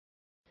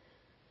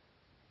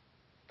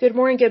Good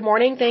morning, good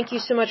morning. Thank you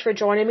so much for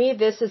joining me.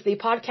 This is the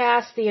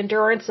podcast, The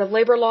Endurance of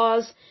Labor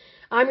Laws.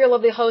 I'm your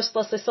lovely host,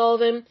 Leslie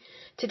Sullivan.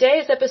 Today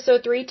is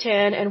episode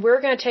 310, and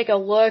we're going to take a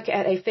look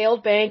at a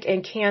failed bank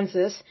in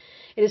Kansas.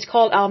 It is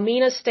called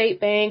Almena State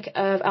Bank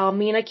of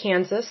Almena,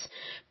 Kansas.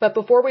 But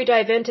before we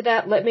dive into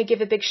that, let me give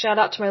a big shout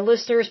out to my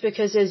listeners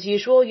because, as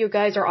usual, you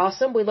guys are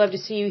awesome. We love to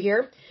see you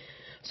here.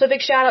 So a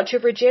big shout out to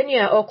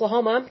Virginia,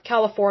 Oklahoma,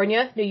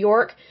 California, New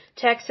York,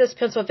 Texas,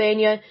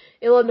 Pennsylvania,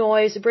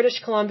 Illinois,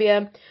 British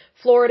Columbia,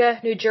 Florida,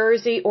 New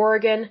Jersey,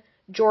 Oregon,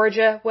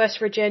 Georgia, West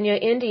Virginia,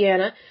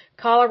 Indiana,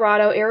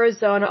 Colorado,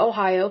 Arizona,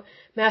 Ohio,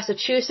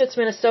 Massachusetts,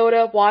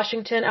 Minnesota,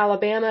 Washington,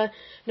 Alabama,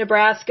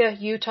 Nebraska,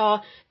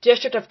 Utah,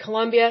 District of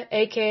Columbia,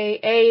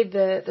 aka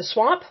the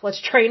swamp, let's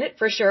train it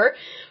for sure,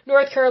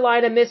 North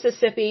Carolina,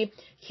 Mississippi,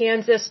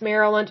 Kansas,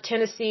 Maryland,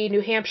 Tennessee,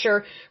 New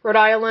Hampshire, Rhode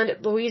Island,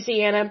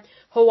 Louisiana,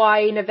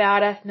 Hawaii,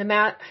 Nevada,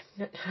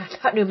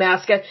 New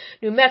Mexico,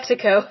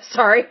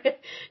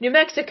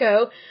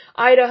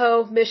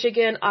 Idaho,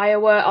 Michigan,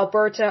 Iowa,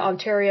 Alberta,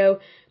 Ontario,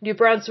 New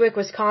Brunswick,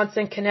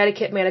 Wisconsin,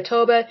 Connecticut,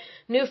 Manitoba,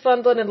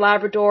 Newfoundland and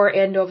Labrador,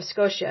 and Nova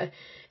Scotia.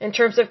 In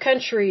terms of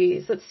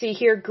countries, let's see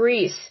here,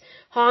 Greece,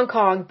 Hong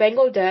Kong,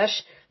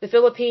 Bangladesh, the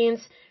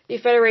Philippines, the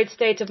Federated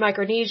States of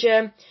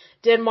Micronesia,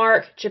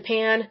 Denmark,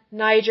 Japan,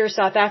 Niger,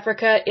 South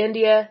Africa,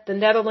 India, the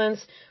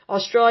Netherlands,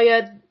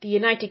 Australia, the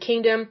United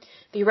Kingdom,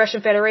 the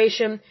Russian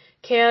Federation,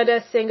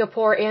 Canada,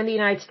 Singapore, and the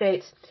United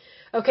States.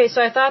 Okay,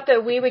 so I thought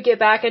that we would get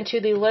back into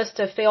the list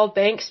of failed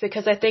banks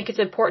because I think it's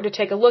important to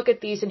take a look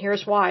at these, and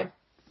here's why.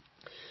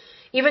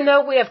 Even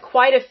though we have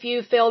quite a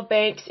few failed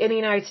banks in the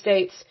United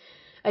States,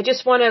 I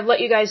just want to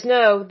let you guys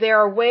know there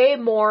are way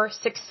more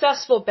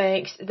successful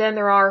banks than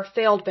there are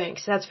failed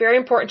banks. That's very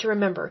important to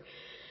remember.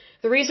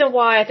 The reason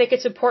why I think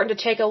it's important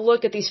to take a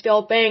look at these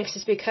failed banks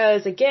is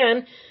because,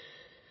 again,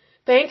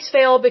 banks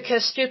fail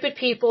because stupid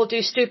people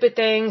do stupid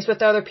things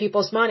with other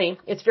people's money.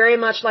 It's very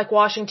much like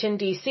Washington,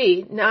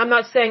 D.C. Now, I'm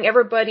not saying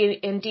everybody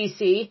in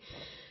D.C.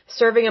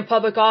 serving in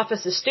public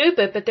office is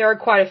stupid, but there are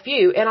quite a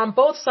few, and on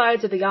both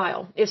sides of the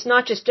aisle. It's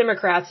not just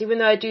Democrats, even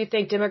though I do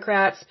think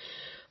Democrats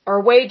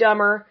are way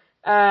dumber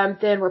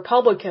than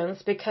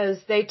Republicans because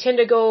they tend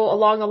to go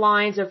along the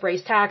lines of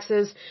raise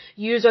taxes,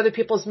 use other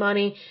people's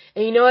money,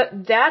 and you know what?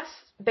 That's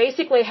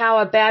basically how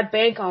a bad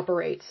bank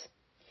operates.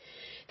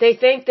 They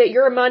think that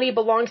your money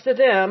belongs to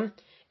them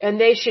and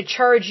they should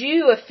charge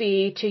you a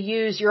fee to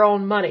use your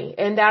own money,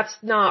 and that's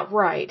not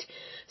right.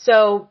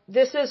 So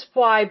this is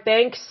why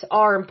banks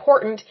are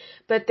important,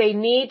 but they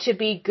need to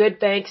be good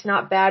banks,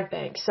 not bad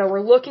banks. So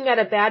we're looking at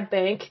a bad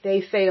bank.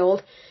 They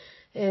failed.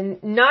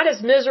 And not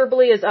as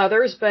miserably as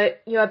others,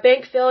 but, a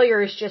bank failure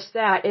is just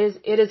that.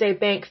 It is a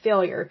bank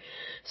failure.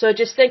 So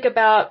just think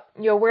about,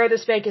 where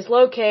this bank is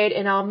located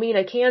in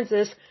Almena,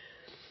 Kansas,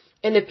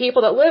 and the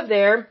people that live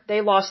there,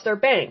 they lost their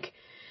bank.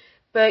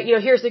 But,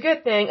 here's the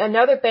good thing.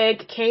 Another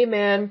bank came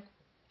in,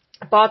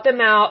 bought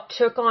them out,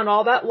 took on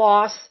all that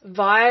loss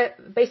via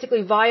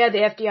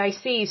the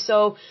FDIC.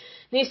 So,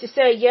 needs to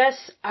say, yes,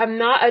 I'm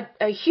not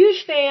a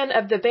huge fan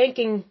of the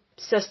banking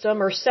system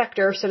or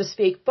sector, so to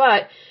speak,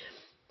 but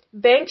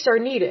banks are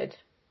needed.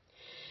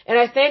 And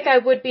I think I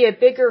would be a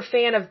bigger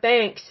fan of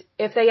banks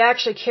if they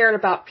actually cared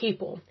about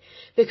people.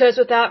 Because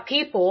without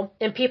people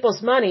and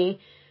people's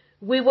money,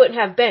 we wouldn't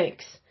have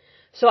banks.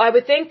 So I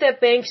would think that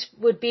banks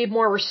would be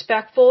more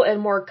respectful and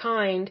more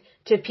kind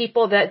to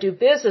people that do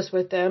business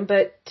with them.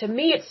 But to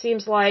me, it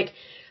seems like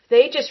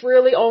they just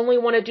really only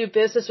want to do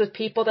business with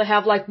people that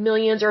have like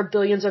millions or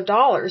billions of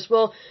dollars.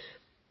 Well,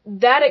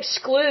 that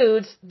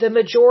excludes the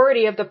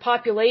majority of the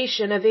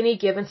population of any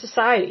given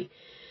society.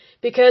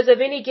 Because of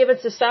any given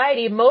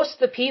society, most of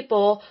the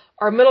people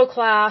are middle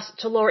class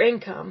to lower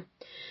income.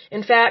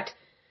 In fact,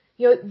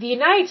 the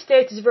United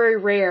States is very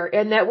rare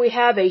in that we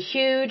have a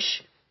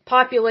huge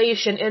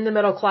population in the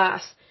middle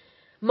class.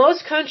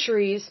 Most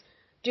countries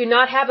do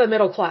not have a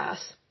middle class.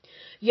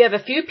 You have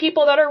a few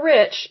people that are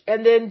rich,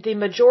 and then the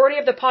majority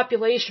of the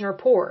population are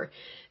poor.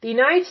 The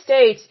United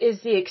States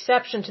is the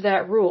exception to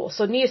that rule.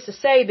 So needless to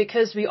say,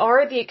 because we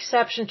are the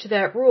exception to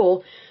that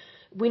rule,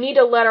 we need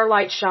to let our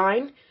light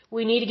shine.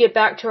 We need to get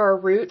back to our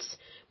roots.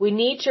 We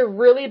need to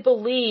really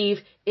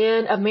believe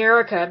in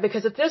America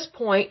because at this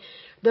point,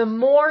 the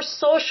more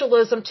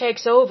socialism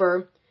takes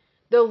over,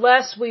 the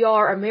less we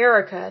are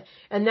America.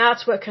 And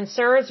that's what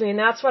concerns me. And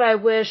that's what I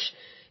wish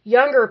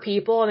younger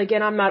people, and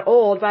again, I'm not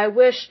old, but I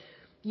wish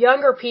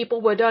younger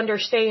people would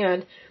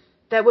understand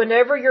that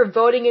whenever you're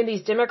voting in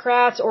these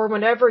Democrats or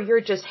whenever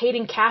you're just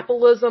hating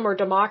capitalism or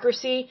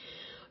democracy,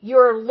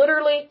 you're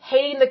literally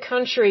hating the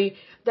country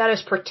that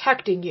is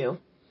protecting you.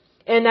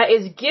 And that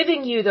is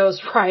giving you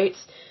those rights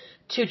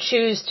to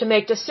choose to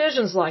make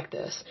decisions like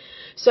this.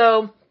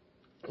 So,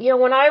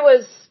 when I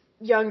was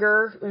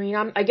younger,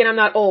 I'm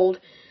not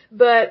old,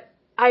 but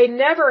I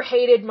never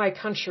hated my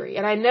country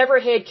and I never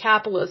hated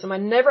capitalism. I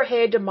never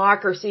hated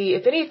democracy.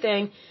 If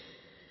anything,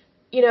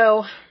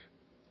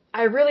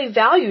 I really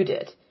valued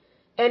it.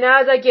 And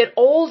as I get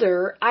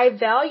older, I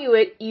value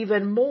it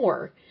even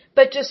more,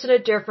 but just in a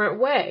different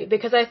way.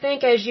 Because I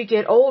think as you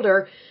get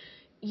older,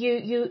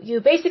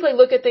 you basically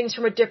look at things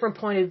from a different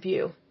point of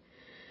view.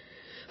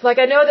 Like,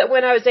 I know that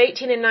when I was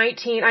 18 and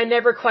 19, I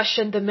never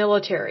questioned the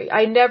military.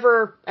 I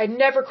never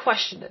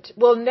questioned it.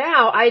 Well,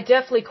 now I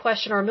definitely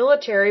question our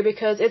military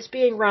because it's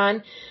being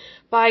run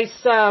by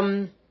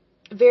some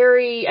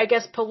very, I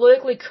guess,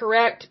 politically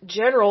correct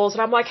generals.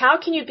 And I'm like, how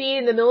can you be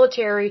in the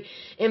military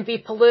and be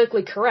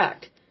politically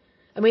correct?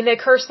 I mean, they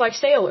curse like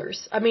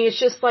sailors. I mean, it's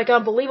just like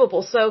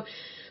unbelievable. So,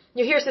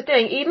 here's the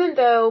thing. Even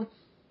though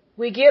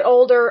we get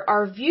older,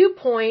 our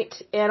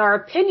viewpoint and our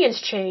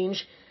opinions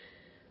change.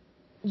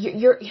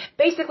 You're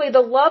basically, the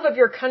love of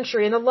your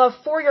country and the love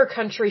for your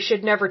country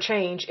should never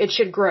change. It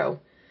should grow.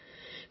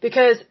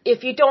 Because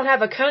if you don't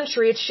have a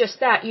country, it's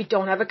just that. You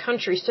don't have a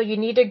country. So you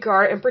need to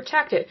guard and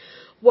protect it.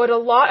 What a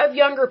lot of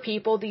younger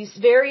people, these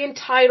very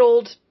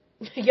entitled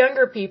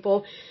younger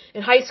people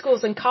in high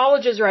schools and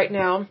colleges right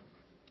now,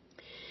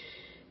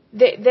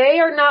 they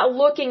are not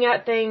looking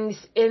at things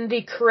in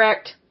the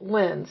correct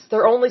lens.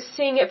 They're only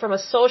seeing it from a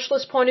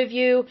socialist point of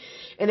view,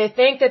 and they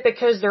think that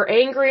because they're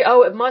angry,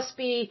 oh, it must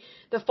be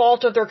the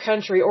fault of their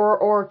country,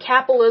 or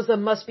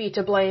capitalism must be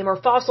to blame, or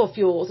fossil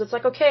fuels. It's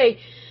like, okay,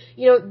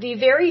 the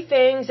very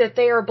things that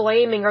they are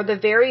blaming are the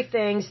very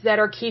things that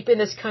are keeping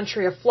this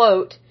country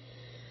afloat.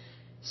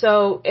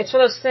 So it's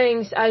one of those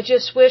things, I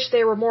just wish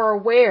they were more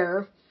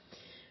aware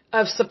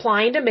of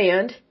supply and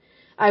demand.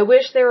 I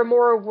wish they were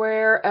more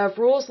aware of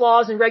rules,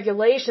 laws, and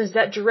regulations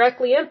that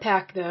directly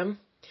impact them,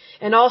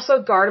 and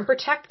also guard and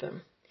protect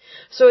them.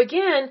 So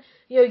again,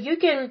 you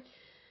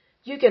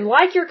can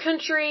like your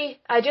country.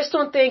 I just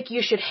don't think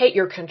you should hate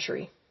your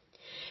country.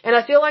 And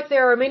I feel like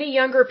there are many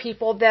younger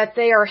people that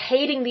they are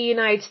hating the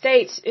United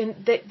States,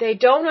 and they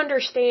don't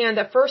understand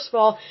that, first of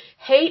all,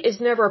 hate is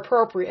never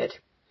appropriate.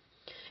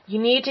 You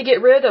need to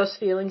get rid of those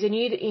feelings, and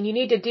you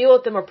need to deal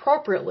with them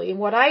appropriately. And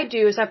what I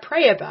do is I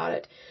pray about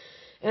it.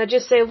 And I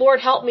just say, Lord,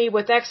 help me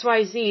with X,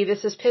 Y, Z.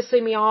 This is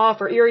pissing me off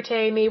or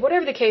irritating me,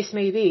 whatever the case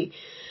may be.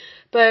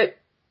 But,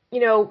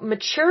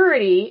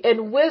 maturity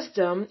and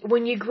wisdom,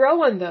 when you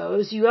grow in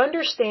those, you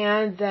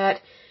understand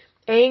that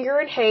anger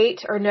and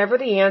hate are never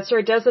the answer.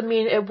 It doesn't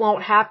mean it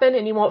won't happen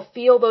and you won't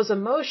feel those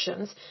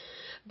emotions.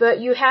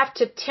 But you have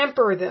to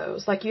temper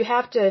those. Like, you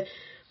have to,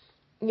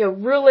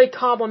 really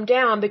calm them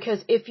down,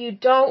 because if you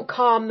don't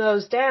calm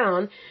those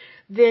down,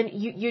 then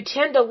you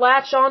tend to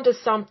latch onto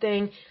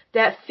something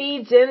that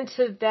feeds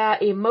into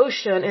that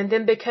emotion, and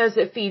then because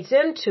it feeds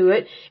into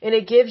it and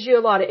it gives you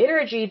a lot of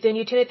energy, then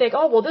you tend to think,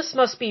 oh, well, this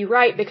must be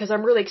right because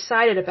I'm really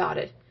excited about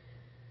it.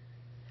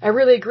 I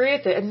really agree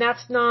with it. And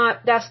that's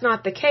not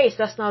the case.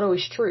 That's not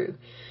always true.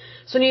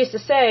 So needless to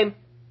say,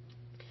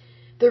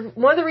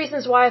 one of the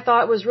reasons why I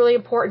thought it was really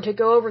important to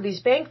go over these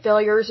bank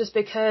failures is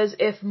because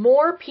if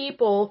more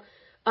people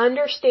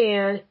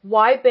understand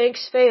why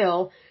banks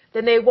fail,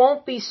 then they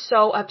won't be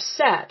so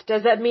upset.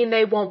 Does that mean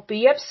they won't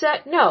be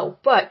upset? No,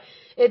 but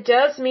it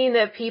does mean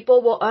that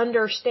people will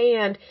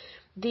understand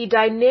the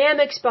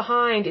dynamics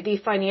behind the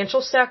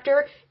financial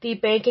sector, the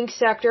banking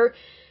sector,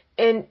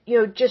 and,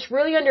 just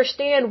really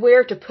understand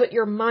where to put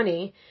your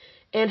money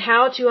and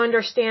how to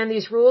understand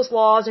these rules,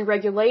 laws, and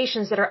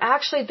regulations that are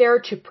actually there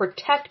to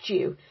protect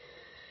you,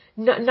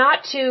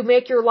 not to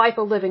make your life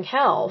a living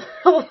hell.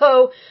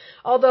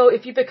 Although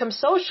if you become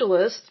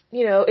socialist,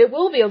 it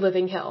will be a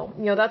living hell.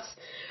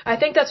 I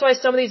think that's why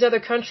some of these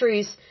other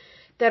countries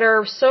that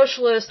are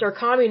socialist or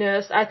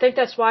communist, I think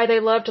that's why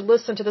they love to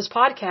listen to this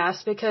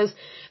podcast, because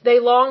they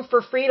long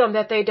for freedom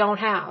that they don't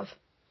have.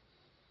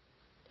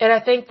 And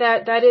I think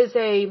that is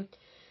a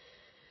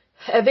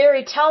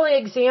very telling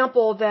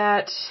example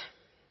that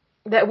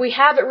we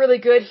have it really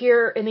good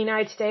here in the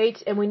United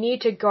States, and we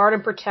need to guard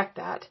and protect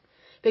that.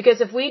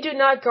 Because if we do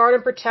not guard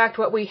and protect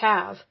what we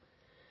have,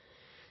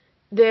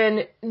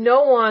 then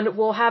no one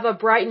will have a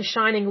bright and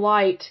shining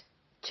light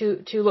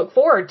to look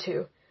forward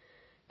to.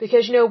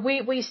 Because,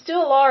 we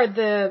still are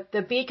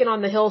the beacon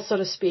on the hill, so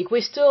to speak.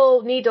 We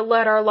still need to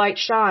let our light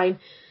shine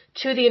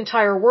to the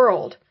entire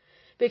world,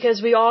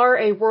 because we are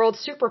a world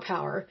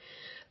superpower.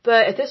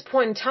 But at this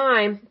point in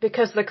time,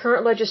 because of the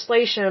current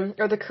legislation,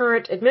 or the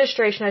current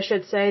administration, I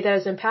should say, that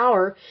is in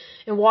power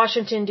in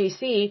Washington,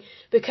 D.C.,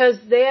 because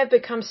they have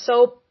become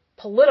so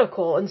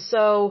political and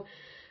so,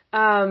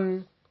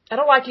 I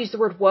don't like to use the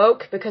word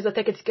woke because I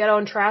think it's ghetto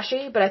and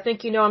trashy, but I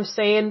think what I'm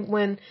saying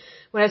when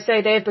I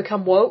say they have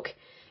become woke,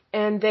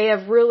 and they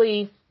have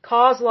really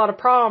caused a lot of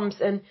problems.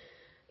 And,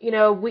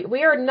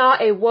 we are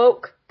not a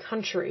woke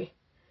country.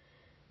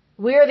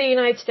 We are the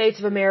United States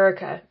of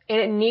America, and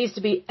it needs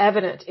to be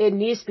evident. It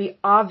needs to be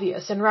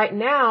obvious. And right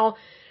now,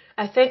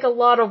 I think a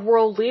lot of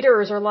world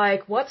leaders are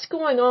like, what's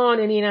going on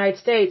in the United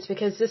States?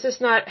 Because this is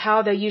not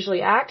how they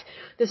usually act.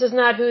 This is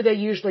not who they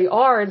usually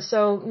are. And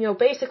so,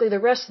 basically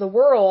the rest of the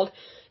world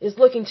is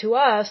looking to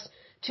us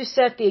to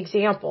set the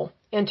example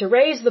and to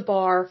raise the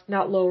bar,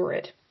 not lower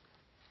it.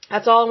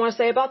 That's all I want to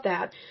say about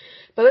that.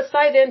 But let's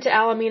dive into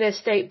Almena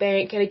State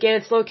Bank. And again,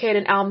 it's located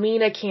in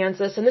Almena,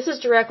 Kansas. And this is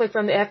directly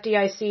from the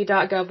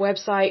FDIC.gov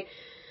website.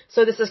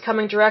 So this is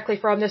coming directly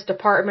from this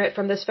department,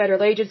 from this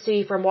federal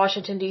agency, from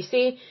Washington,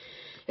 D.C.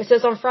 It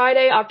says on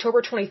Friday,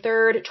 October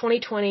 23rd,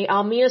 2020,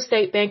 Almena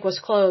State Bank was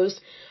closed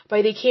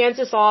by the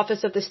Kansas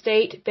office of the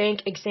State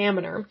Bank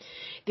Examiner.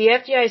 The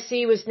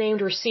FDIC was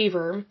named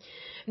receiver.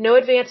 No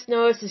advance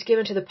notice is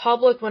given to the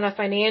public when a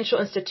financial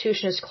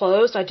institution is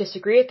closed. I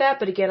disagree with that,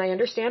 but again, I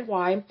understand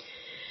why.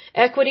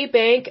 Equity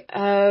Bank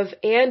of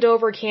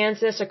Andover,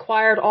 Kansas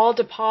acquired all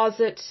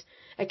deposit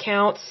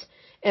accounts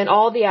and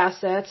all the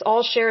assets.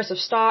 All shares of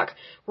stock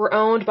were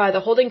owned by the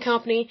holding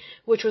company,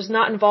 which was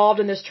not involved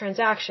in this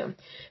transaction.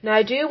 Now,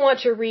 I do want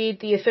to read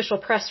the official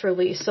press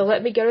release, so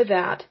let me go to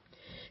that.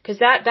 Because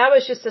that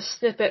was just a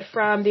snippet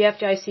from the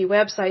FDIC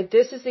website.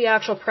 This is the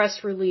actual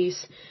press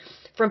release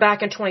from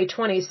back in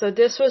 2020. So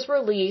this was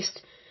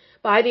released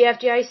by the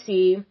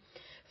FDIC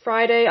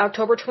Friday,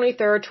 October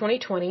 23rd,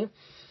 2020.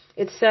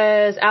 It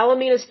says,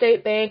 Alameda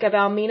State Bank of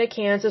Almena,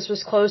 Kansas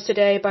was closed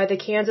today by the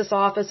Kansas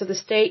office of the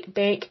State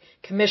Bank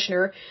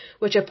Commissioner,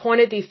 which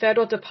appointed the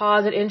Federal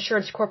Deposit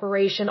Insurance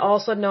Corporation,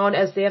 also known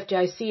as the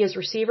FDIC, as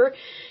receiver.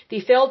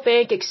 The failed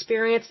bank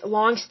experienced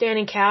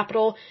long-standing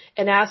capital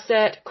and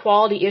asset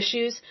quality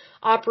issues,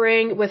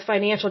 operating with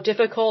financial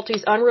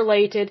difficulties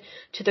unrelated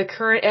to the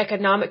current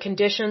economic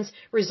conditions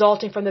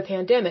resulting from the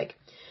pandemic.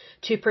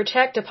 To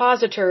protect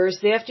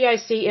depositors, the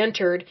FDIC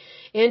entered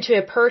into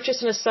a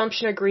purchase and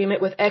assumption agreement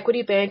with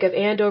Equity Bank of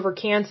Andover,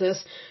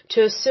 Kansas,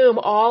 to assume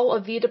all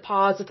of the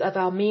deposits of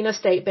Almena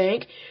State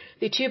Bank.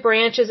 The two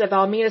branches of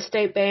Almena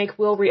State Bank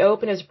will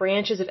reopen as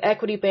branches of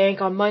Equity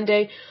Bank on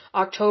Monday,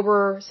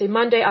 October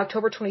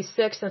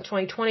 26th of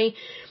 2020.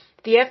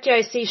 The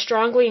FDIC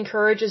strongly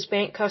encourages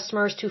bank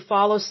customers to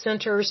follow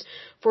Centers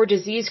for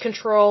Disease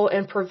Control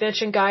and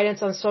Prevention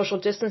guidance on social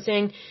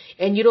distancing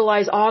and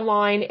utilize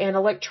online and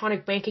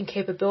electronic banking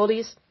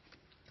capabilities.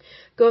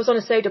 Goes on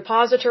to say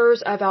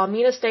depositors of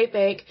Almena State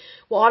Bank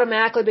will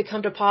automatically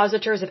become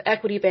depositors of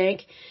Equity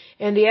Bank,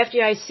 and the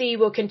FDIC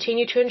will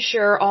continue to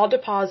ensure all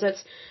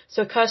deposits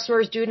so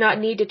customers do not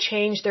need to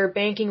change their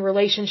banking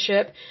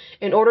relationship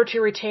in order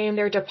to retain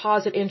their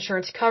deposit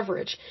insurance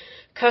coverage.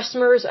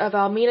 Customers of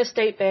Almena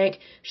State Bank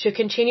should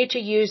continue to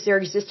use their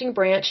existing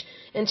branch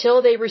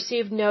until they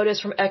receive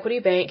notice from Equity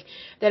Bank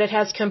that it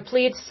has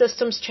completed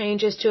systems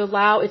changes to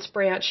allow its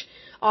branch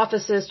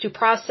offices to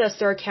process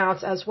their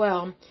accounts as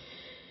well.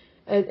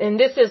 And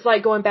this is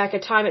like going back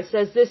in time. It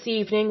says this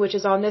evening, which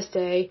is on this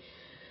day,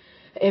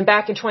 and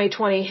back in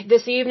 2020,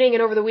 this evening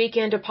and over the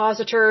weekend,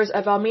 depositors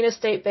of Almena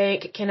State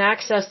Bank can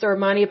access their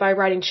money by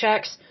writing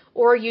checks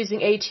or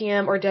using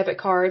ATM or debit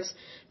cards.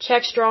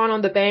 Checks drawn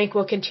on the bank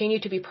will continue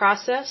to be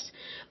processed.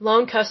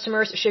 Loan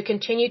customers should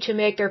continue to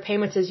make their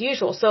payments as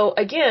usual. So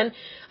again,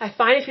 I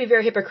find it to be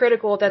very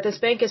hypocritical that this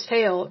bank has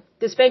failed.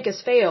 This bank has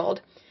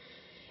failed,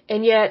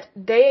 and yet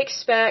they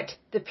expect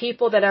the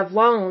people that have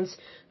loans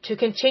to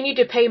continue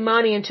to pay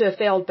money into a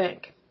failed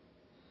bank.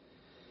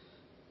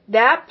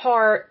 That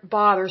part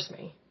bothers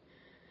me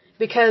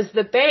because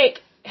the bank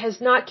has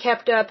not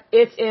kept up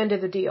its end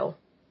of the deal.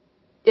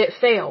 It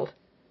failed.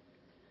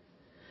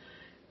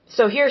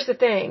 So here's the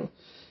thing.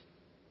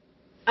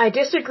 I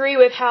disagree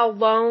with how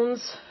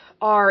loans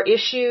are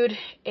issued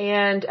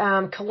and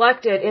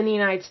collected in the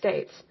United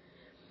States.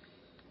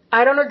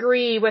 I don't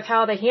agree with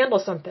how they handle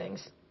some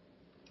things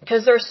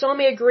because there are so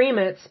many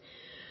agreements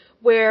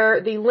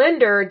where the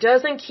lender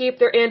doesn't keep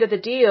their end of the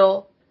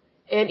deal,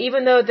 and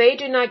even though they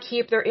do not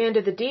keep their end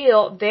of the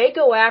deal, they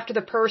go after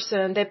the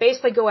person, they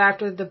basically go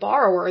after the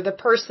borrower, the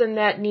person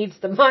that needs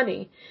the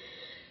money.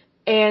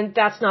 And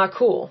that's not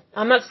cool.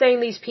 I'm not saying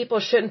these people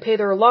shouldn't pay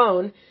their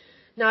loan,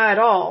 not at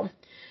all.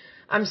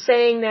 I'm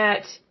saying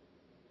that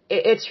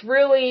it's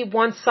really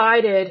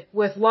one-sided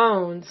with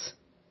loans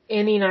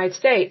in the United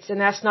States,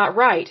 and that's not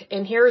right.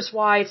 And here's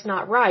why it's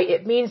not right.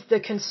 It means the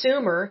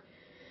consumer,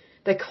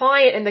 the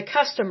client and the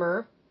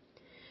customer,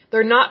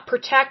 they're not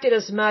protected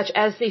as much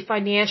as the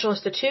financial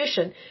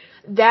institution.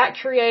 That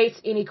creates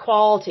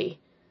inequality,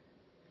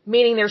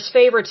 meaning there's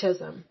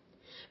favoritism.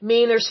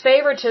 Meaning there's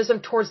favoritism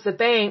towards the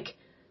bank,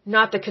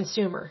 not the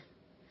consumer.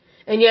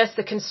 And yes,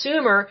 the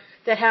consumer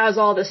that has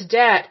all this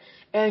debt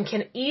and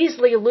can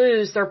easily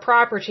lose their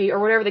property or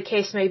whatever the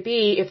case may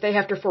be if they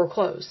have to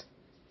foreclose.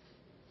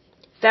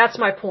 That's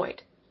my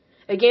point.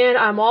 Again,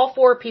 I'm all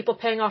for people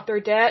paying off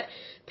their debt.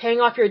 Paying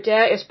off your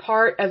debt is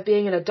part of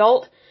being an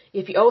adult.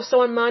 If you owe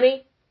someone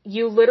money,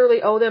 you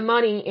literally owe them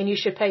money and you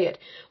should pay it.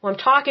 What I'm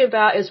talking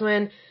about is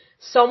when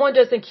someone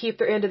doesn't keep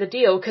their end of the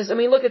deal. Because, I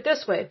mean, look at it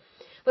this way.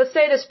 Let's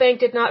say this bank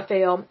did not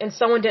fail and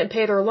someone didn't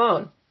pay their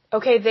loan.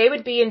 Okay, they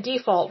would be in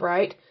default,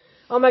 right?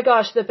 Oh my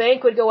gosh, the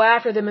bank would go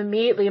after them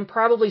immediately and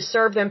probably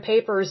serve them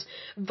papers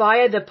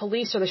via the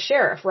police or the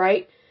sheriff,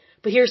 right?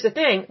 But here's the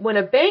thing. When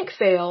a bank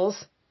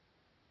fails,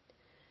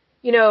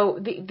 you know,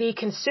 the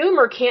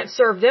consumer can't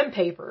serve them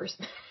papers.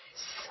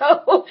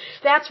 So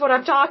that's what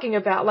I'm talking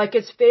about. Like,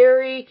 it's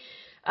very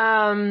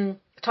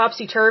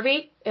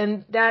topsy-turvy,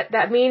 and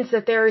that means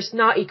that there's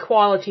not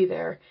equality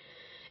there.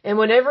 And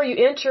whenever you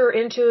enter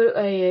into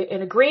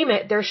an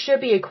agreement, there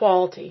should be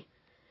equality,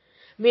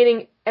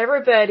 meaning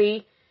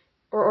everybody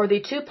or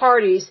the two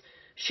parties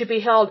should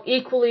be held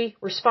equally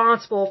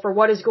responsible for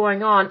what is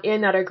going on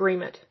in that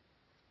agreement.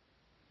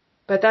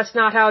 But that's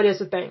not how it is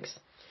with banks.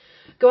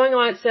 Going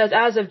on, it says,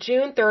 as of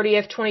June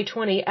 30th,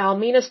 2020,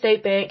 Almena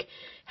State Bank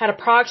had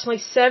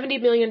approximately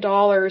 $70 million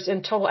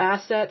in total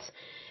assets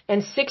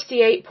and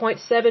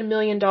 $68.7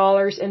 million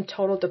in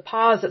total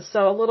deposits,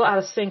 so a little out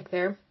of sync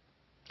there.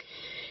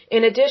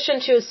 In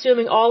addition to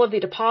assuming all of the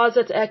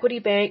deposits, Equity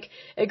Bank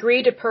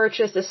agreed to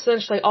purchase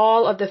essentially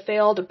all of the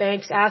failed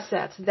bank's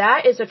assets.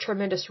 That is a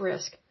tremendous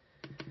risk.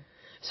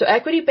 So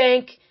Equity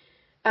Bank,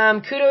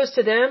 kudos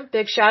to them,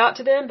 big shout out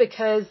to them,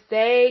 because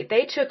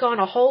they took on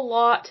a whole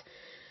lot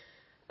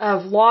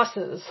of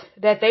losses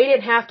that they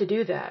didn't have to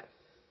do that.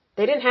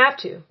 They didn't have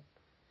to,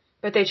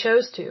 but they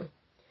chose to.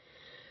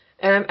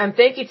 And I'm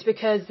thinking it's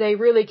because they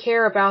really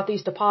care about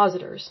these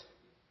depositors.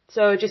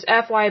 So just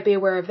FYI, be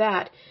aware of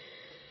that.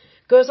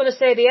 Goes on to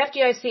say the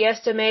FDIC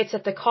estimates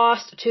that the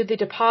cost to the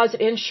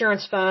Deposit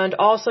Insurance Fund,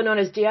 also known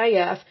as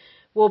DIF,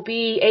 will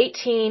be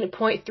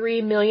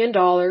 $18.3 million.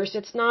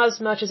 It's not as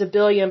much as $1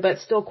 billion, but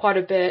still quite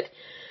a bit.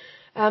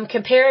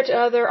 Compared to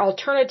other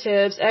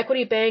alternatives,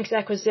 Equity Bank's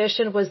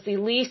acquisition was the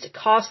least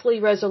costly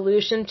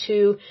resolution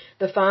to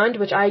the fund,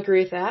 which I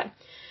agree with that.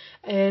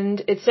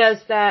 And it says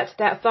that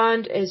that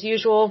fund, as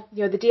usual,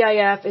 the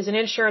DIF is an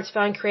insurance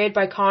fund created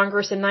by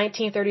Congress in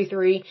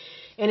 1933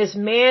 and is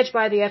managed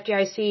by the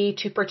FDIC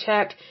to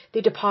protect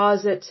the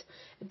deposits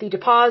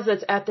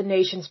at the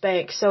nation's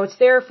bank. So it's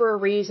there for a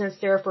reason, it's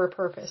there for a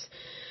purpose.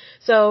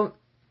 So,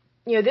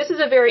 this is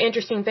a very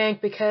interesting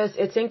bank because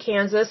it's in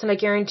Kansas, and I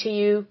guarantee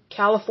you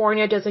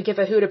California doesn't give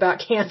a hoot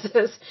about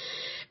Kansas.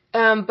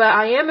 But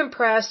I am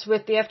impressed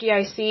with the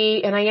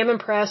FDIC, and I am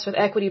impressed with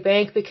Equity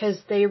Bank because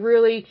they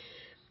really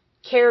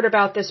cared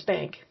about this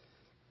bank.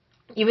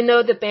 Even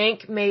though the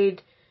bank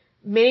made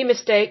many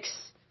mistakes,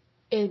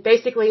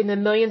 basically in the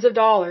millions of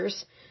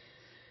dollars,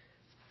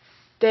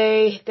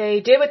 they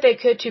did what they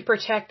could to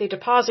protect the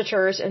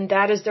depositors, and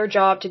that is their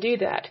job to do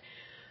that.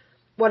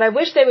 What I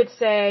wish they would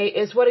say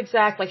is what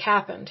exactly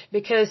happened,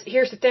 because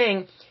here's the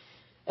thing.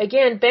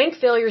 Again, bank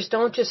failures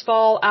don't just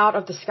fall out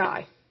of the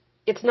sky.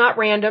 It's not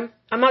random.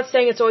 I'm not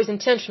saying it's always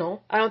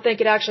intentional. I don't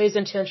think it actually is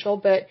intentional,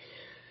 but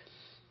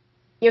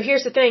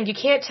here's the thing. You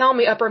can't tell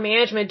me upper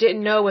management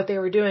didn't know what they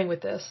were doing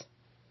with this.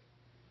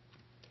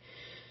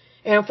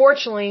 And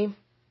unfortunately,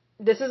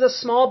 this is a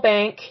small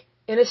bank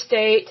in a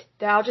state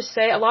that I'll just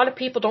say a lot of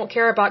people don't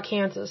care about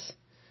Kansas.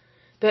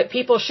 But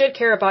people should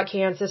care about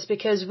Kansas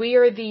because we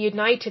are the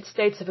United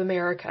States of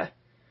America.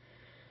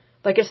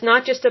 Like, it's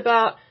not just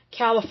about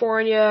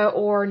California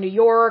or New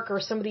York or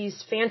some of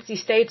these fancy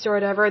states or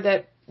whatever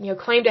that,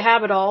 claim to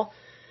have it all.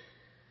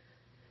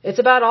 It's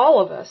about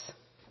all of us.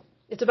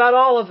 It's about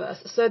all of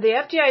us. So the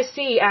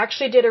FDIC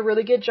actually did a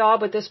really good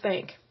job with this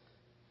bank.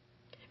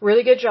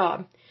 Really good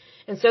job.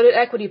 And so did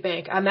Equity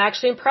Bank. I'm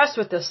actually impressed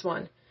with this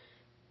one.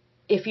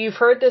 If you've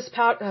heard this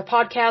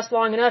podcast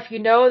long enough, you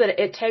know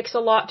that it takes a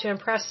lot to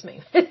impress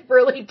me. It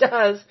really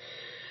does.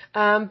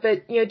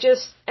 But,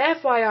 just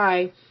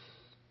FYI,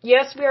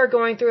 yes, we are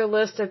going through a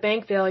list of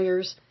bank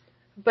failures,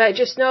 but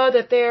just know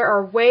that there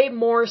are way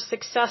more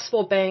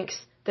successful banks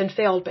than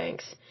failed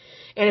banks.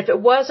 And if it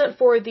wasn't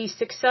for these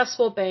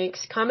successful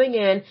banks coming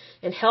in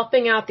and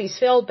helping out these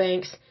failed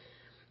banks,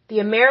 the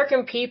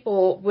American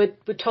people would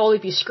totally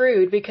be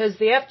screwed because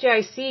the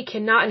FDIC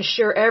cannot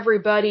insure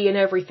everybody and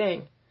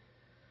everything.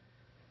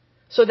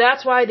 So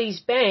that's why these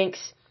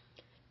banks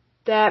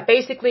that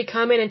basically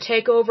come in and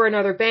take over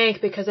another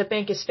bank because a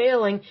bank is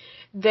failing,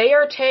 they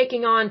are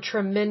taking on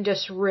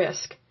tremendous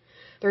risk.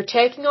 They're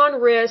taking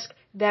on risk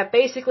that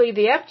basically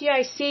the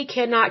FDIC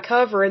cannot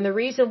cover, and the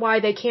reason why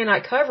they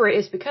cannot cover it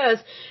is because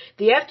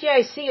the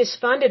FDIC is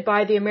funded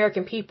by the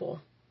American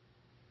people.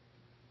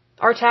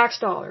 Our tax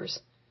dollars.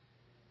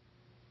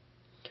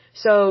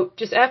 So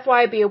just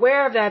FYI, be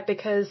aware of that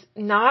because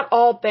not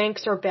all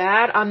banks are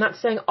bad. I'm not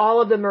saying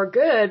all of them are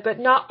good, but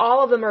not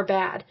all of them are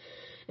bad.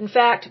 In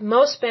fact,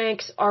 most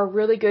banks are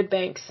really good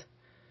banks.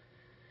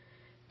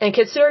 And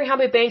considering how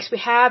many banks we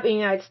have in the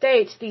United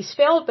States, these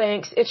failed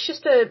banks, it's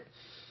just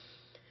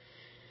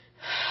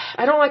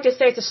I don't like to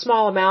say it's a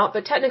small amount,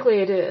 but technically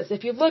it is.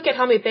 If you look at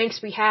how many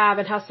banks we have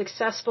and how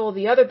successful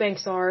the other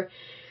banks are,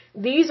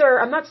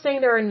 I'm not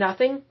saying there are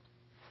nothing,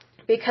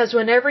 because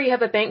whenever you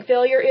have a bank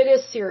failure, it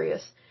is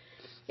serious.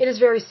 It is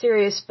very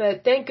serious,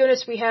 but thank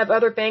goodness we have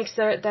other banks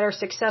that are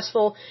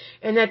successful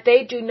and that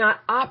they do not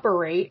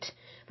operate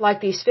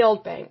like these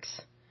failed banks.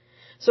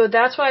 So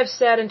that's why I've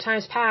said in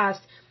times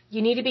past,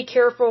 you need to be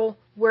careful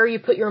where you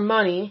put your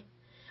money.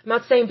 I'm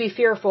not saying be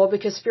fearful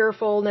because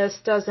fearfulness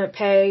doesn't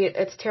pay.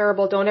 It's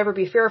terrible. Don't ever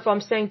be fearful.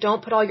 I'm saying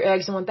don't put all your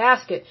eggs in one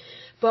basket.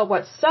 But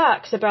what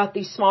sucks about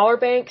these smaller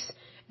banks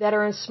that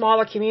are in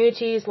smaller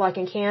communities like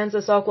in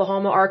Kansas,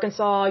 Oklahoma,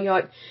 Arkansas,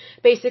 like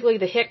basically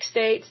the hick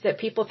states that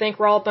people think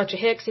we're all a bunch of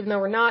hicks even though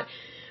we're not.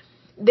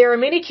 There are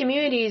many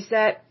communities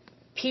that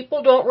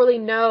people don't really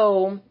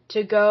know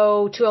to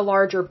go to a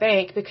larger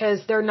bank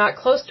because they're not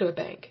close to a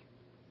bank.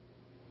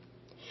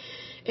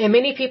 And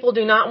many people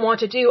do not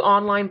want to do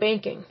online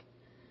banking.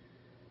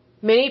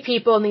 Many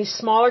people in these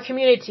smaller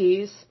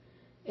communities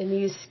in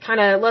these kind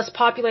of less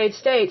populated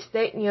states,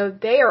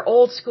 they are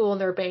old school in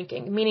their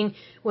banking, meaning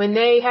when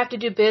they have to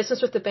do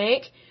business with the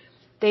bank,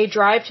 they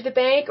drive to the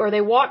bank or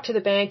they walk to the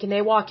bank and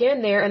they walk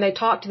in there and they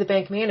talk to the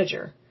bank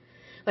manager.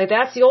 Like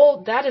that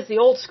is the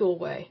old school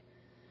way.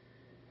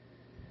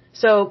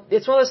 So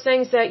it's one of those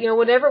things that,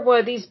 whenever one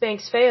of these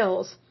banks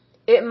fails,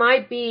 it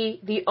might be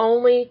the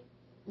only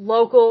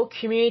local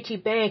community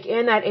bank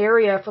in that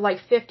area for like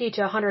 50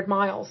 to 100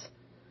 miles.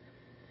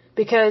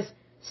 Because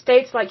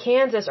states like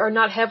Kansas are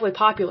not heavily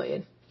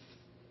populated.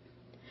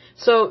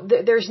 So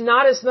there's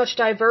not as much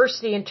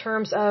diversity in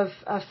terms of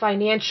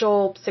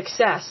financial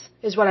success,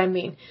 is what I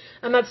mean.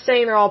 I'm not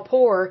saying they're all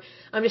poor.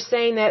 I'm just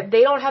saying that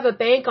they don't have a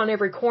bank on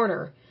every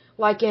corner,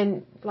 like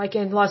in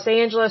Los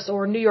Angeles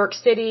or New York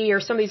City or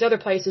some of these other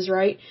places,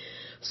 right?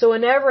 So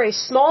whenever a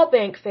small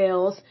bank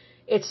fails,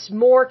 it's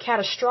more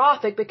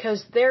catastrophic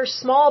because their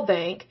small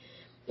bank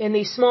in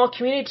these small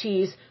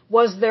communities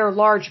was their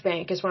large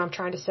bank, is what I'm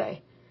trying to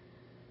say.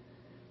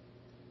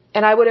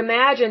 And I would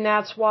imagine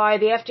that's why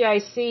the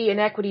FDIC and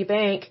Equity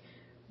Bank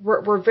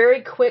were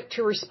very quick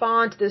to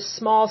respond to this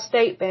small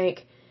state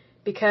bank,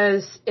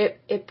 because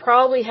it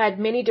probably had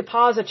many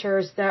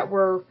depositors that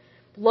were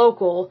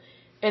local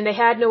and they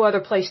had no other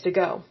place to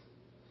go.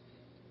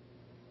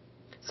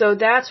 So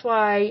that's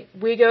why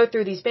we go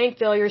through these bank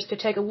failures to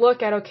take a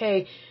look at,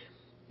 okay,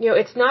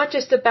 it's not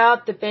just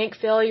about the bank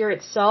failure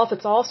itself,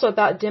 it's also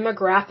about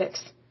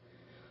demographics.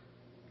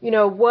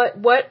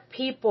 What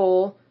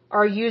people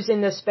are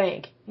using this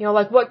bank.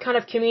 Like what kind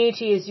of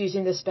community is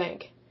using this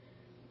bank?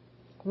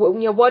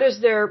 What is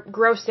their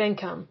gross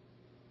income?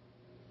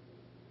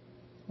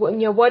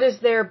 What is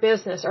their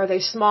business? Are they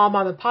small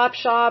mom and pop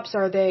shops?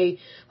 Are they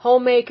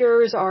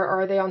homemakers?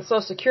 Are they on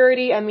Social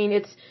Security? I mean,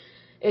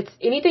 it's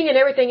anything and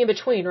everything in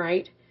between,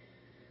 right?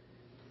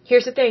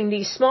 Here's the thing.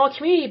 These small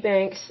community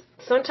banks,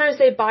 sometimes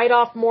they bite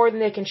off more than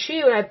they can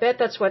chew, and I bet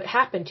that's what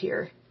happened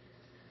here.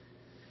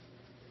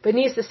 But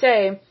needless to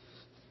say,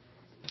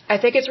 I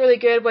think it's really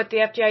good what the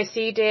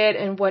FDIC did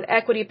and what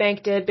Equity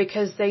Bank did,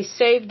 because they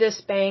saved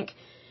this bank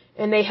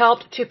and they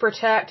helped to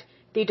protect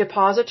the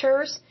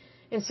depositors,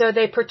 and so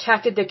they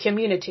protected the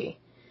community.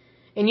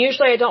 And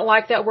usually I don't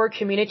like that word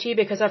community,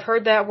 because I've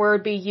heard that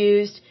word be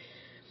used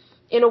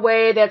in a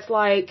way that's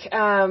like,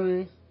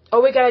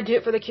 oh, we gotta do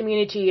it for the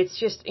community. It's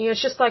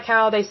just like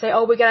how they say,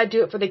 oh, we gotta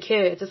do it for the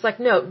kids. It's like,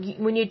 no,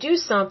 when you do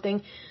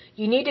something,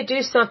 you need to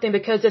do something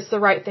because it's the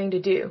right thing to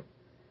do.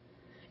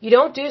 You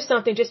don't do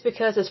something just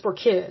because it's for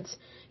kids.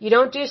 You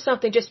don't do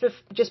something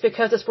just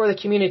because it's for the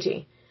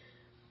community.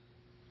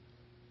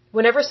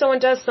 Whenever someone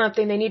does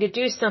something, they need to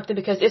do something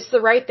because it's the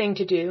right thing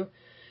to do,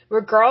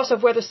 regardless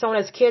of whether someone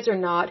has kids or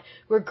not,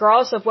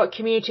 regardless of what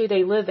community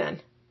they live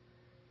in.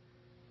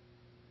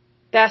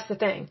 That's the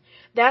thing.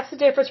 That's the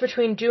difference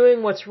between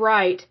doing what's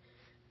right,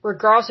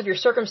 regardless of your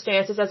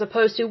circumstances, as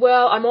opposed to,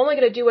 well, I'm only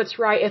going to do what's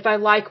right if I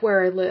like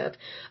where I live.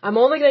 I'm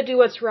only going to do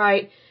what's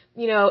right,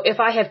 if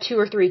I have 2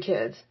 or 3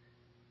 kids.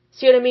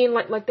 See what I mean?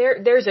 Like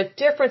there's a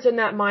difference in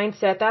that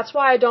mindset. That's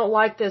why I don't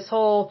like this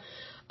whole,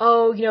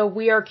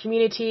 we are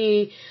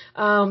community,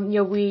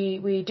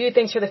 we do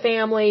things for the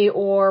family,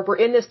 or we're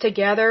in this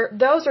together.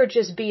 Those are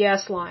just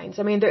BS lines.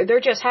 I mean,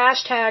 they're just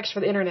hashtags for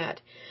the internet.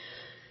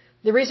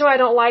 The reason why I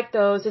don't like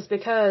those is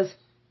because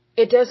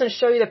it doesn't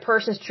show you the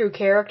person's true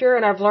character,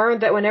 and I've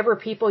learned that whenever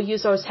people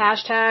use those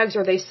hashtags,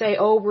 or they say,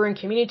 oh, we're in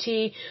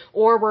community,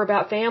 or we're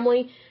about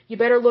family, you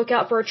better look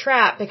out for a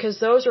trap, because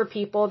those are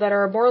people that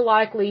are more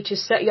likely to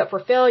set you up for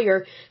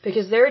failure,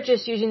 because they're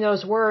just using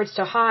those words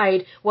to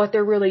hide what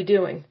they're really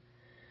doing.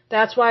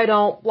 That's why I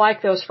don't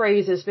like those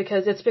phrases,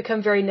 because it's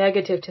become very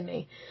negative to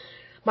me.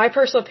 My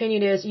personal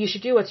opinion is you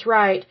should do what's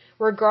right,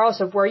 regardless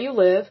of where you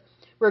live,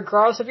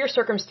 regardless of your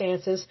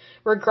circumstances,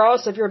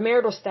 regardless of your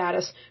marital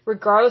status,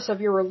 regardless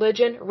of your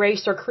religion,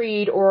 race, or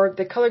creed, or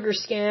the color of your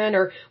skin,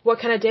 or what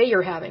kind of day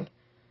you're having.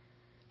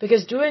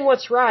 Because doing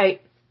what's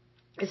right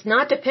is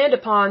not dependent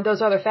upon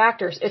those other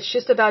factors. It's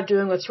just about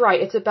doing what's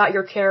right. It's about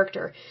your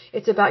character.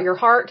 It's about your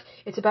heart.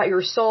 It's about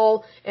your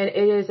soul. And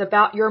it is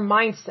about your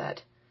mindset.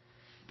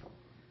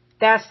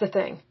 That's the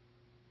thing.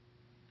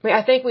 I mean,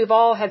 I think we've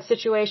all had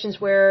situations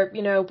where,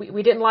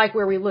 we didn't like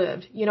where we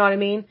lived. You know what I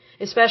mean?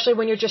 Especially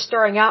when you're just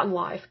starting out in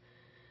life.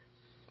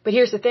 But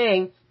here's the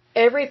thing.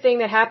 Everything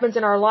that happens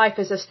in our life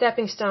is a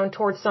stepping stone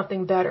towards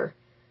something better.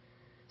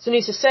 So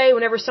needs to say,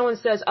 whenever someone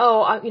says,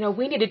 oh,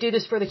 we need to do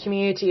this for the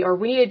community, or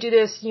we need to do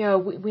this,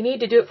 we need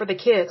to do it for the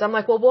kids. I'm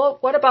like, well,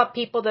 what about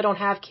people that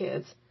don't have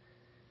kids?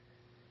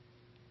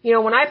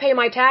 When I pay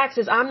my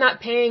taxes, I'm not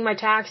paying my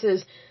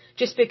taxes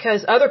just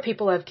because other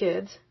people have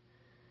kids.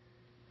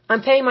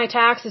 I'm paying my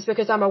taxes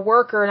because I'm a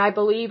worker and I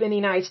believe in the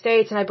United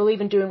States and I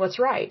believe in doing what's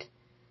right.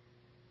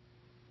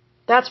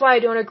 That's why I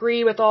don't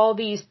agree with all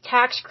these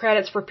tax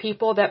credits for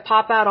people that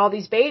pop out all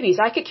these babies.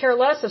 I could care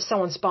less if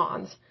someone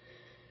spawns.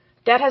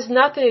 That has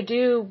nothing to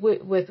do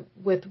with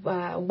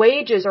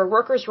wages or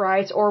workers'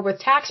 rights or with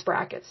tax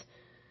brackets.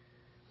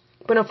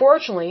 But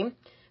unfortunately,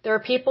 there are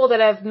people that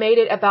have made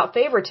it about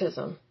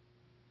favoritism.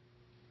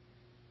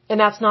 And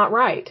that's not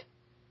right.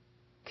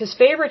 Because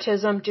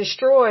favoritism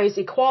destroys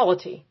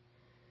equality.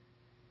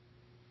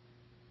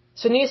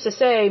 So needless to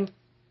say,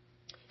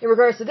 in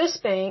regards to this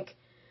bank,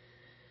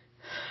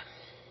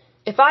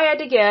 if I had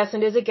to guess,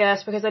 and it is a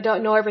guess because I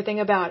don't know everything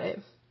about it,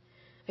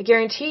 I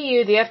guarantee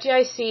you the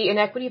FDIC and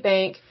Equity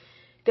Bank,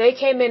 they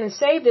came in and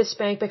saved this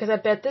bank because I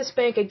bet this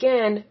bank,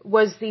 again,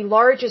 was the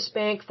largest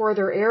bank for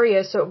their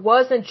area, so it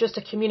wasn't just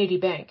a community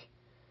bank.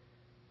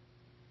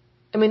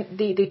 I mean,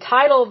 the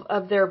title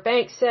of their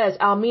bank says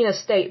Almena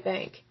State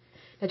Bank.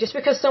 Now, just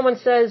because someone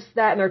says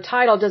that in their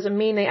title doesn't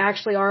mean they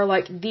actually are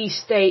like the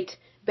state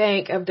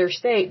bank of their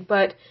state,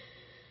 but,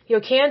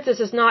 Kansas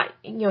is not,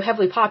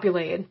 heavily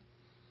populated.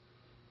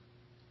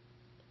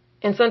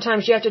 And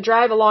sometimes you have to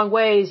drive a long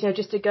ways,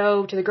 just to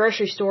go to the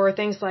grocery store,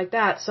 things like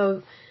that.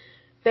 So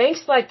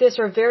banks like this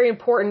are very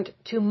important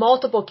to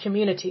multiple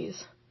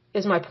communities,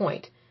 is my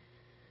point.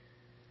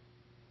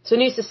 So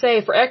needless to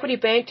say, for Equity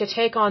Bank to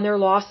take on their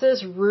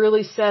losses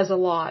really says a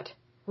lot.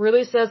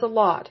 Really says a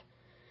lot.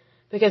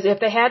 Because if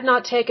they had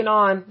not taken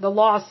on the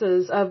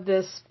losses of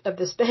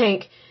this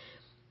bank,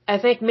 I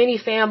think many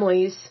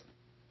families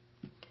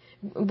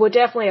would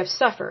definitely have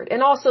suffered.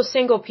 And also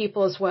single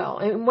people as well.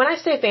 And when I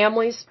say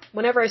families,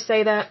 whenever I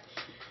say that,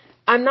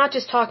 I'm not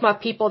just talking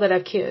about people that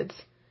have kids.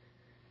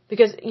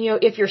 Because,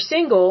 if you're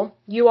single,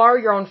 you are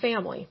your own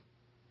family.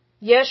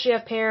 Yes, you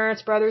have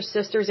parents, brothers,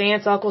 sisters,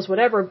 aunts, uncles,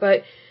 whatever,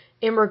 but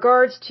in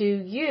regards to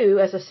you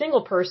as a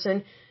single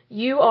person,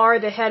 you are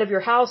the head of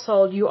your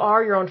household, you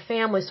are your own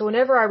family. So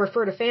whenever I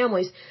refer to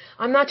families,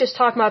 I'm not just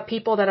talking about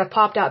people that have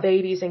popped out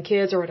babies and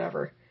kids or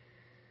whatever.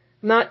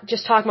 I'm not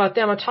just talking about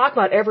them, I'm talking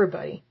about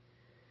everybody.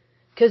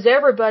 Because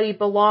everybody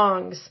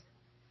belongs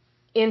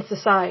in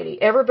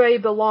society. Everybody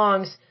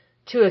belongs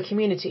to a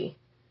community.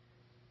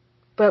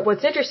 But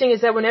what's interesting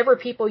is that whenever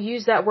people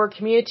use that word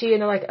community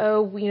and they're like,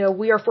 oh,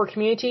 we are for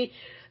community,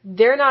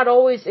 they're not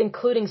always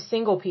including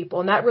single people,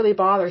 and that really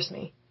bothers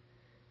me.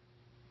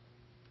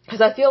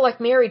 Because I feel like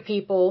married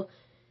people,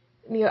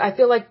 I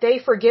feel like they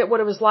forget what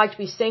it was like to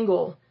be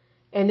single,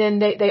 and then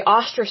they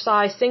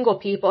ostracize single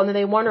people, and then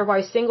they wonder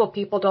why single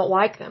people don't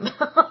like them,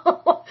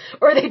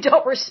 or they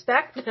don't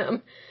respect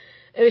them.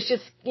 It was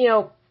just,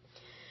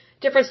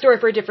 different story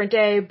for a different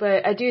day,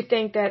 but I do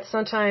think that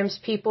sometimes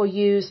people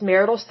use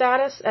marital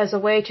status as a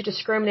way to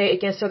discriminate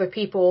against other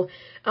people.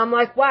 I'm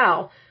like,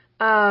 wow,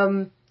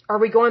 are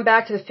we going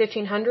back to the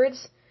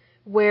 1500s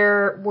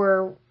where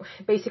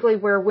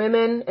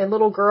women and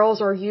little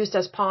girls are used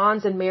as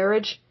pawns in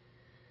marriage?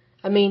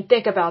 I mean,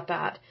 think about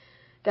that.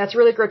 That's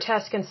really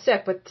grotesque and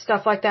sick, but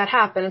stuff like that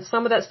happened, and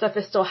some of that stuff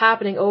is still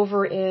happening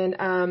over in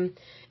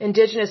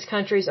indigenous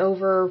countries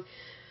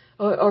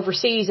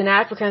overseas in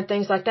Africa and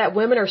things like that.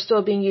 Women are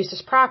still being used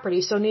as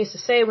property. So needless to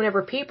say,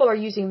 whenever people are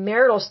using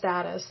marital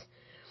status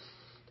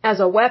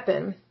as a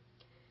weapon,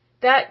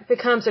 that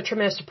becomes a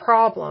tremendous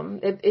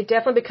problem. It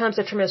definitely becomes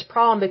a tremendous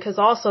problem because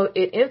also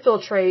it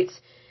infiltrates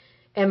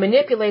and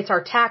manipulates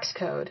our tax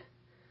code.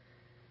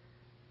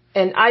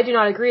 And I do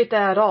not agree with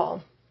that at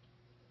all.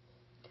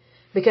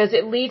 Because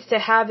it leads to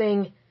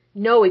having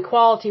no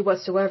equality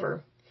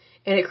whatsoever.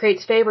 And it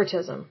creates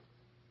favoritism.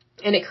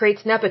 And it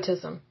creates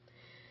nepotism.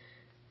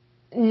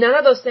 None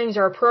of those things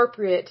are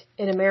appropriate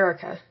in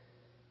America.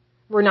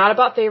 We're not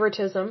about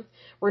favoritism.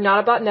 We're not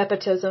about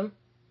nepotism.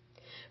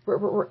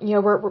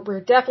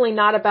 We're definitely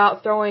not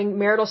about throwing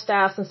marital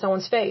status in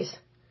someone's face.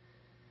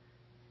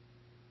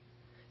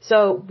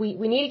 So we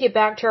need to get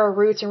back to our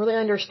roots and really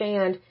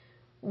understand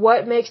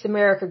what makes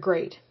America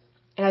great.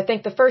 And I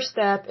think the first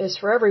step is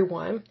for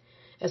everyone,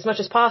 as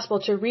much as possible,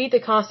 to read the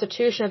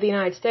Constitution of the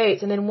United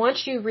States. And then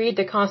once you read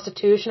the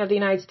Constitution of the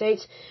United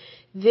States,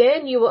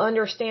 then you will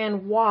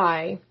understand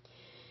why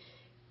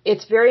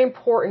it's very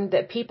important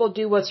that people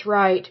do what's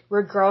right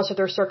regardless of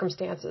their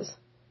circumstances.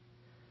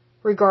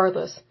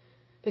 Regardless.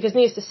 Because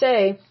needless to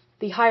say,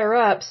 the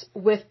higher-ups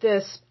with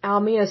this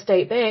Almena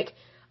State Bank,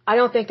 I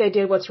don't think they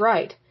did what's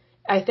right.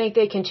 I think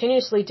they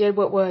continuously did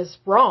what was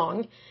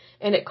wrong,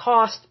 and it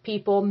cost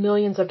people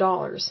millions of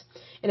dollars.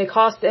 And it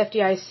cost the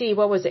FDIC,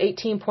 what was it,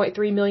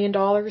 $18.3 million,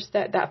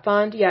 that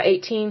fund? Yeah,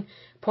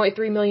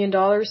 $18.3 million.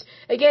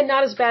 Again,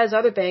 not as bad as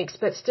other banks,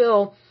 but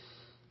still,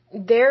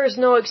 there is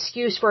no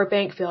excuse for a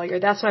bank failure.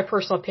 That's my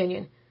personal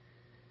opinion.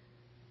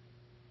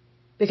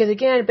 Because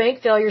again, bank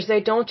failures,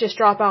 they don't just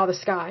drop out of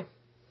the sky.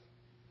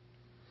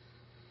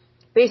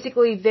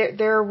 Basically,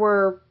 there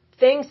were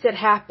things that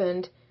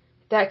happened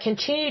that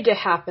continued to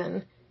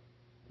happen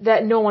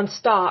that no one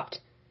stopped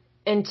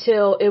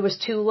until it was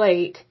too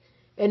late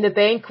and the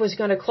bank was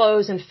going to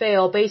close and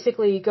fail,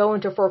 basically go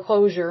into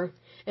foreclosure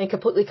and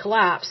completely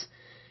collapse.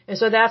 And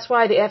so that's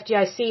why the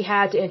FDIC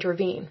had to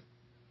intervene.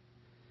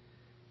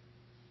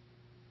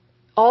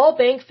 All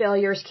bank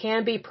failures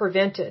can be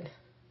prevented,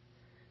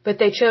 but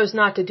they chose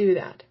not to do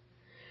that.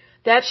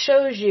 That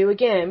shows you,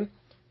 again,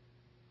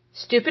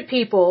 stupid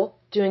people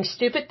doing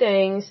stupid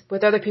things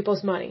with other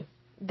people's money.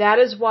 That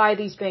is why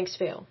these banks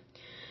fail.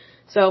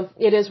 So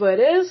it is what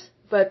it is,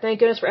 but thank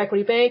goodness for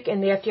Equity Bank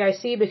and the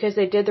FDIC because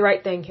they did the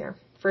right thing here,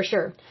 for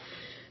sure.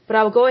 But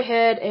I will go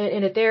ahead and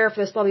end it there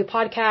for this lovely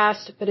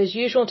podcast. But as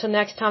usual, until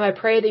next time, I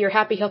pray that you're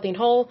happy, healthy, and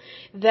whole,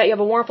 that you have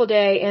a wonderful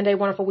day and a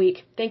wonderful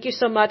week. Thank you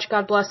so much.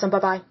 God bless, and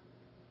bye-bye.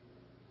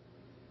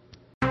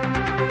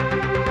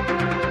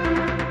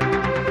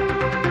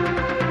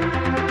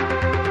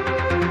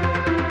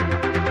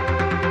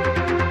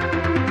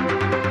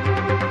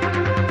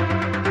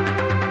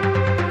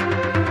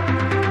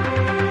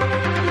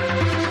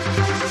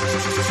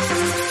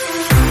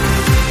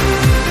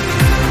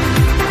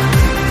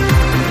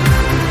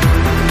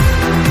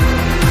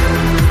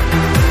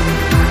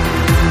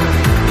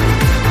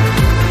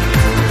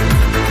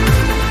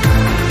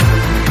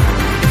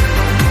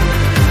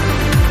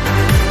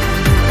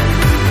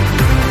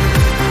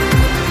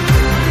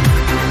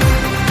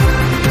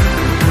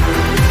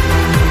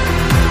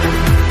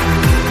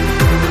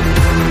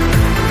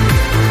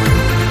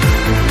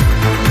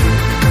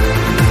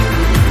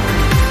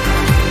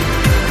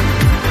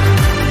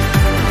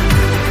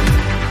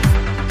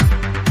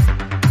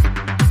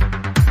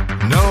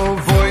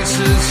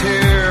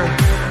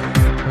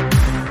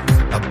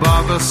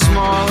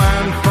 small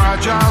and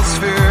fragile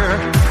sphere.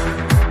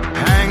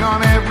 Hang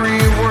on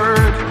every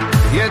word,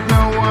 yet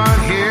no one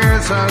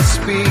hears us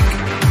speak.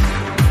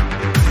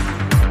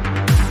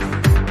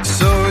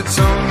 So it's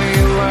only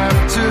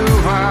left to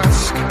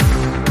ask,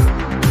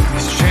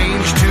 is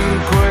change too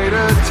great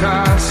a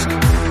task?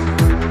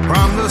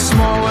 From the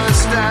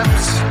smallest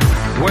steps,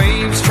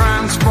 waves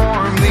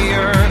transform the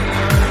earth.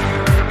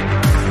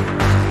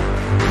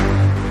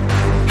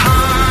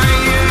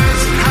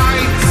 Highest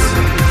heights,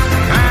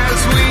 as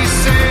we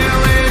sail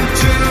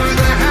into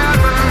the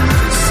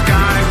heavens,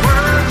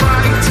 skyward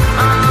light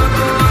of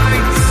the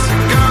lights.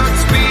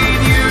 Godspeed,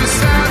 you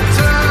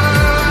satellites.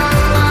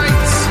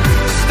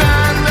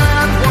 Stand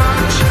and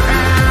watch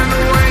and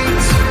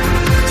wait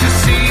to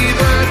see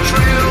the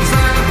trails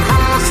that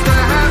cross the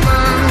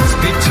heavens.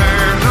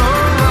 Eternal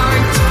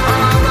light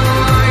of the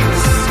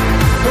lights.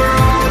 We're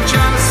all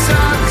just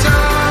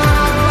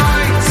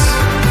satellites.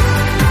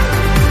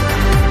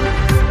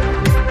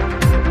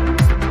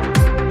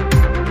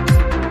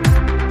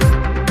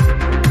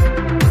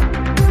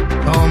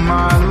 Oh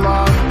my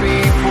love, be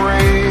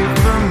brave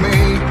for me.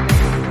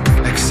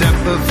 Accept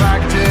the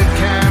fact it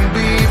can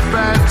be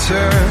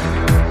better.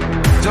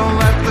 Don't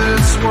let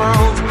this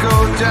world go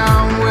down